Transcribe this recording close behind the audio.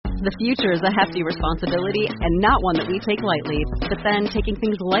The future is a hefty responsibility and not one that we take lightly. But then taking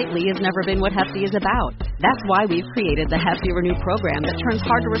things lightly has never been what Hefty is about. That's why we've created the Hefty Renew program that turns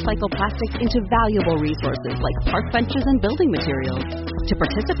hard-to-recycle plastics into valuable resources like park benches and building materials. To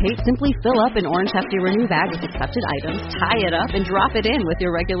participate, simply fill up an orange Hefty Renew bag with accepted items, tie it up, and drop it in with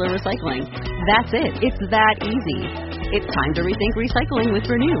your regular recycling. That's it. It's that easy. It's time to rethink recycling with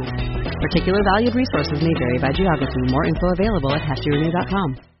Renew. Particular valued resources may vary by geography. More info available at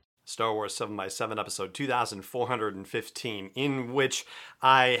heftyrenew.com. Star Wars 7x7 episode 2415, in which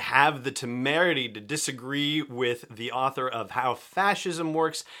I have the temerity to disagree with the author of How Fascism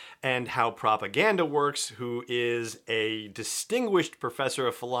Works and How Propaganda Works, who is a distinguished professor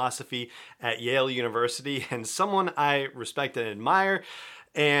of philosophy at Yale University and someone I respect and admire,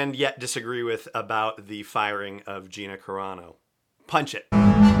 and yet disagree with about the firing of Gina Carano. Punch it.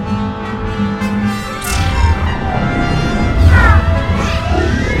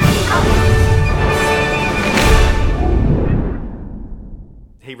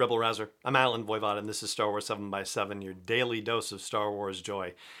 Hey Rebel Rouser, I'm Alan Voivod, and this is Star Wars 7x7, your daily dose of Star Wars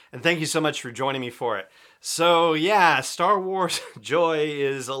joy. And thank you so much for joining me for it. So yeah, Star Wars joy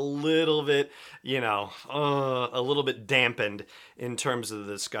is a little bit, a little bit dampened in terms of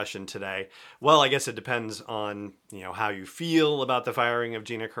the discussion today. Well, I guess it depends on, how you feel about the firing of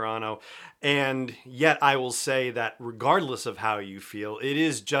Gina Carano. And yet I will say that regardless of how you feel, it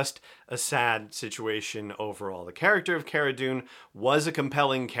is just a sad situation overall. The character of Cara Dune was a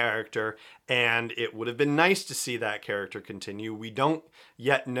compelling character, and it would have been nice to see that character continue. We don't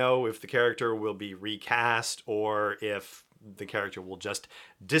yet know if the character will be recast or if the character will just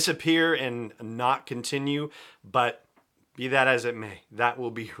disappear and not continue, but be that as it may, that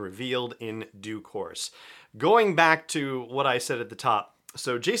will be revealed in due course. Going back to what I said at the top,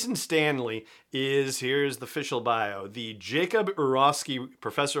 so Jason Stanley is, here's the official bio, the Jacob Urofsky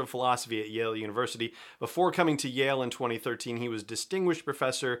Professor of Philosophy at Yale University. Before coming to Yale in 2013, he was Distinguished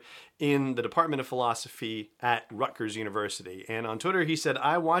Professor in the Department of Philosophy at Rutgers University. And on Twitter, he said,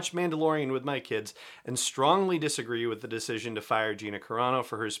 "I watch Mandalorian with my kids and strongly disagree with the decision to fire Gina Carano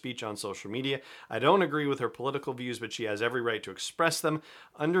for her speech on social media. I don't agree with her political views, but she has every right to express them.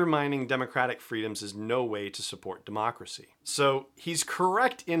 Undermining democratic freedoms is no way to support democracy." So he's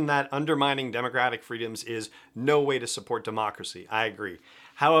correct in that undermining democratic freedoms is no way to support democracy. I agree.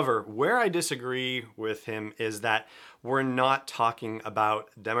 However, where I disagree with him is that we're not talking about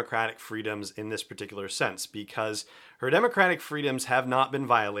democratic freedoms in this particular sense, because her democratic freedoms have not been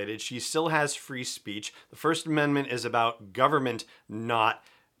violated. She still has free speech. The First Amendment is about government not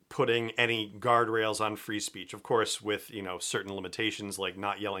putting any guardrails on free speech. Of course, with, certain limitations like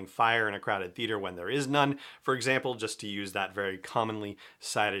not yelling fire in a crowded theater when there is none, for example, just to use that very commonly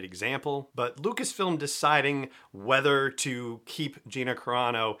cited example. But Lucasfilm deciding whether to keep Gina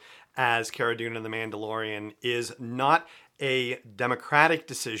Carano as Cara Dune in The Mandalorian is not a democratic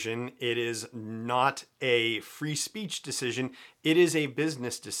decision. It is not a free speech decision. It is a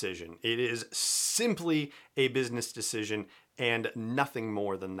business decision. It is simply a business decision and nothing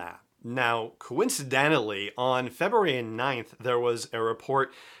more than that. Now, coincidentally, on February 9th, there was a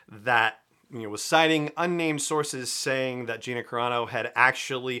report that was citing unnamed sources saying that Gina Carano had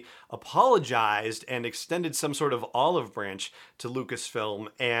actually apologized and extended some sort of olive branch to Lucasfilm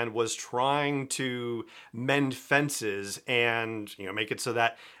and was trying to mend fences and, make it so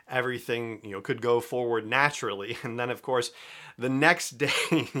that everything, could go forward naturally. And then, of course, the next day,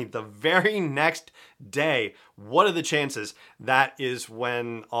 the very next day, what are the chances? That is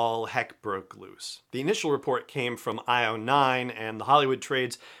when all heck broke loose. The initial report came from IO9, and the Hollywood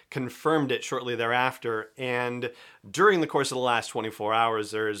Trades confirmed it shortly thereafter. And during the course of the last 24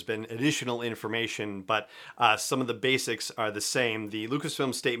 hours, there has been additional information, but some of the basics are the same. The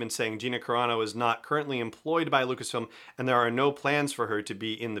Lucasfilm statement saying Gina Carano is not currently employed by Lucasfilm, and there are no plans for her to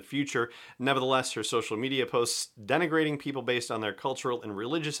be in the future. Nevertheless, her social media posts denigrating people based on their cultural and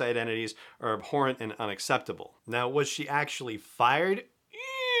religious identities are abhorrent and unacceptable. Now, was she actually fired?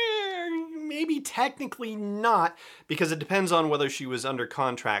 Maybe technically not, because it depends on whether she was under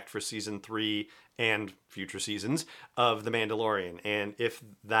contract for season 3 and future seasons of The Mandalorian. And if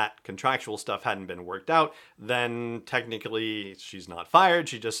that contractual stuff hadn't been worked out, then technically she's not fired,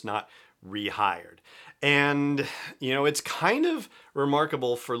 she's just not rehired. And, it's kind of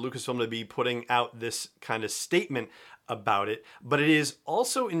remarkable for Lucasfilm to be putting out this kind of statement about it, but it is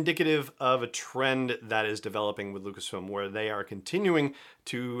also indicative of a trend that is developing with Lucasfilm, where they are continuing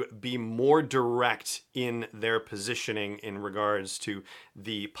to be more direct in their positioning in regards to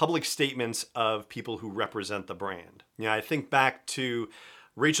the public statements of people who represent the brand. I think back to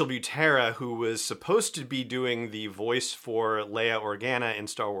Rachel Butera, who was supposed to be doing the voice for Leia Organa in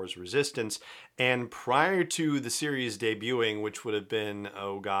Star Wars Resistance. And prior to the series debuting, which would have been,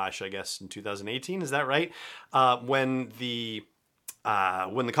 I guess in 2018, is that right? When the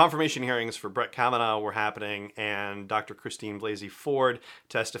confirmation hearings for Brett Kavanaugh were happening and Dr. Christine Blasey Ford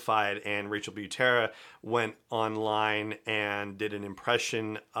testified and Rachel Butera went online and did an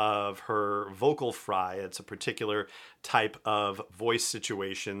impression of her vocal fry. It's a particular type of voice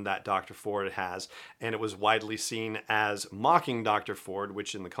situation that Dr. Ford has, and it was widely seen as mocking Dr. Ford,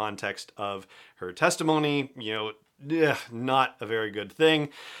 which in the context of her testimony, not a very good thing.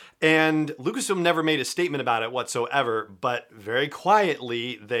 And Lucasfilm never made a statement about it whatsoever, but very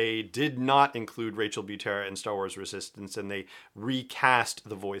quietly, they did not include Rachel Butera in Star Wars Resistance, and they recast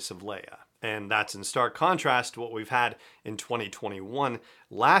the voice of Leia. And that's in stark contrast to what we've had in 2021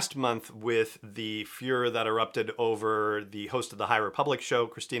 last month with the furor that erupted over the host of the High Republic show,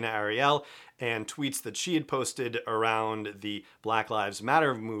 Christina Ariel, and tweets that she had posted around the Black Lives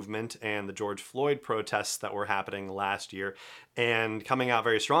Matter movement and the George Floyd protests that were happening last year, and coming out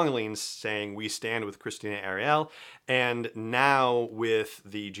very strongly and saying, we stand with Christina Ariel. And now with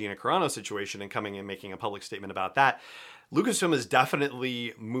the Gina Carano situation and coming and making a public statement about that, Lucasfilm is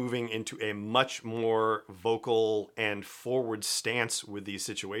definitely moving into a much more vocal and forward stance with these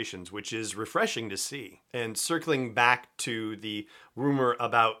situations, which is refreshing to see. And circling back to the rumor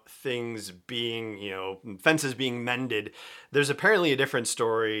about things being, fences being mended, there's apparently a different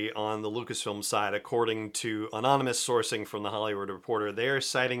story on the Lucasfilm side, according to anonymous sourcing from the Hollywood Reporter. They are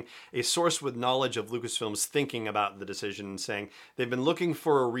citing a source with knowledge of Lucasfilm's thinking about the decision and saying they've been looking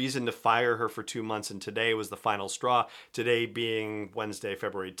for a reason to fire her for 2 months, and today was the final straw. Today being Wednesday,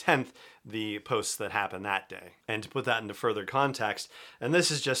 February 10th, the posts that happened that day. And to put that into further context, and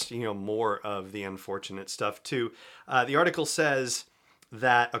this is just, more of the unfortunate stuff too, the article says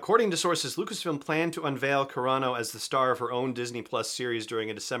that according to sources, Lucasfilm planned to unveil Carano as the star of her own Disney Plus series during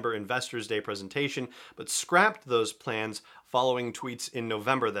a December Investors Day presentation, but scrapped those plans following tweets in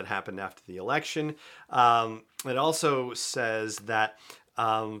November that happened after the election. It also says that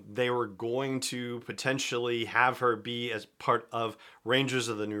they were going to potentially have her be as part of Rangers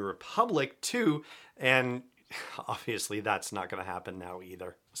of the New Republic too, and obviously that's not going to happen now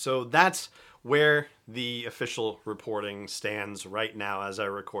either. So that's where the official reporting stands right now as I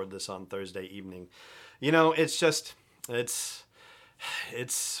record this on Thursday evening. It's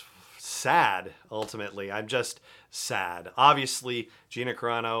sad, ultimately. I'm just sad. Obviously, Gina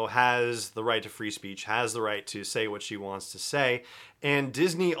Carano has the right to free speech, has the right to say what she wants to say, and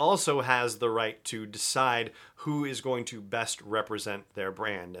Disney also has the right to decide who is going to best represent their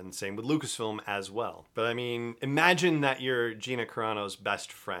brand, and same with Lucasfilm as well. But imagine that you're Gina Carano's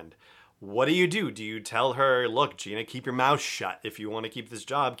best friend. What do? Do you tell her, look, Gina, keep your mouth shut. If you want to keep this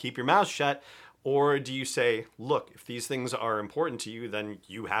job, keep your mouth shut. Or do you say, look, if these things are important to you, then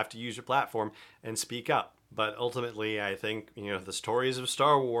you have to use your platform and speak up? But ultimately, I think, the stories of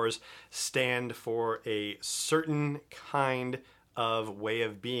Star Wars stand for a certain kind of way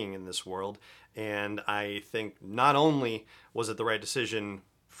of being in this world. And I think not only was it the right decision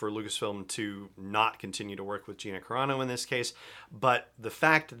for Lucasfilm to not continue to work with Gina Carano in this case, but the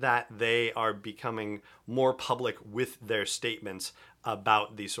fact that they are becoming more public with their statements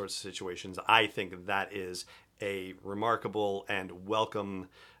about these sorts of situations, I think that is a remarkable and welcome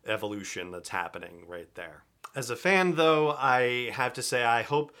evolution that's happening right there. As a fan, though, I have to say I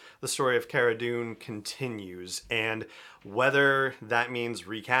hope the story of Cara Dune continues, and whether that means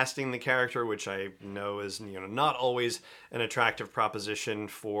recasting the character, which I know is not always an attractive proposition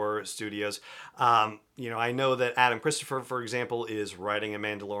for studios. I know that Adam Christopher, for example, is writing a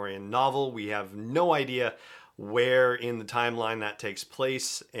Mandalorian novel. We have no idea where in the timeline that takes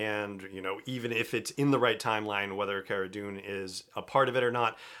place, and even if it's in the right timeline, whether Cara Dune is a part of it or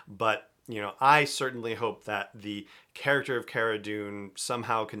not. But I certainly hope that the character of Cara Dune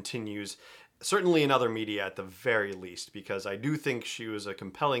somehow continues, certainly in other media at the very least, because I do think she was a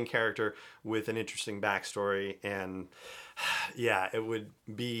compelling character with an interesting backstory, and yeah, it would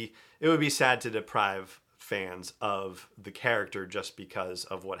be sad to deprive fans of the character just because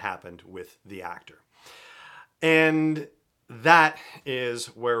of what happened with the actor. And that is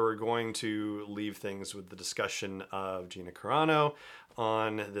where we're going to leave things with the discussion of Gina Carano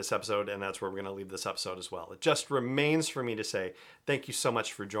on this episode, and that's where we're going to leave this episode as well. It just remains for me to say thank you so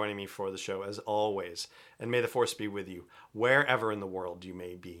much for joining me for the show, as always, and may the Force be with you, wherever in the world you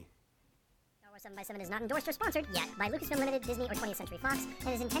may be. 7x7 is not endorsed or sponsored yet by Lucasfilm Limited, Disney, or 20th Century Fox,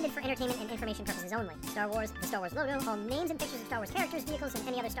 and is intended for entertainment and information purposes only. Star Wars, the Star Wars logo, all names and pictures of Star Wars characters, vehicles, and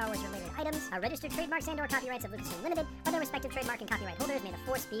any other Star Wars-related items are registered trademarks and/or copyrights of Lucasfilm Limited, or their respective trademark and copyright holders. May the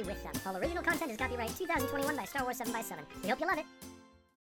Force be with them. All original content is copyright 2021 by Star Wars 7x7. We hope you love it.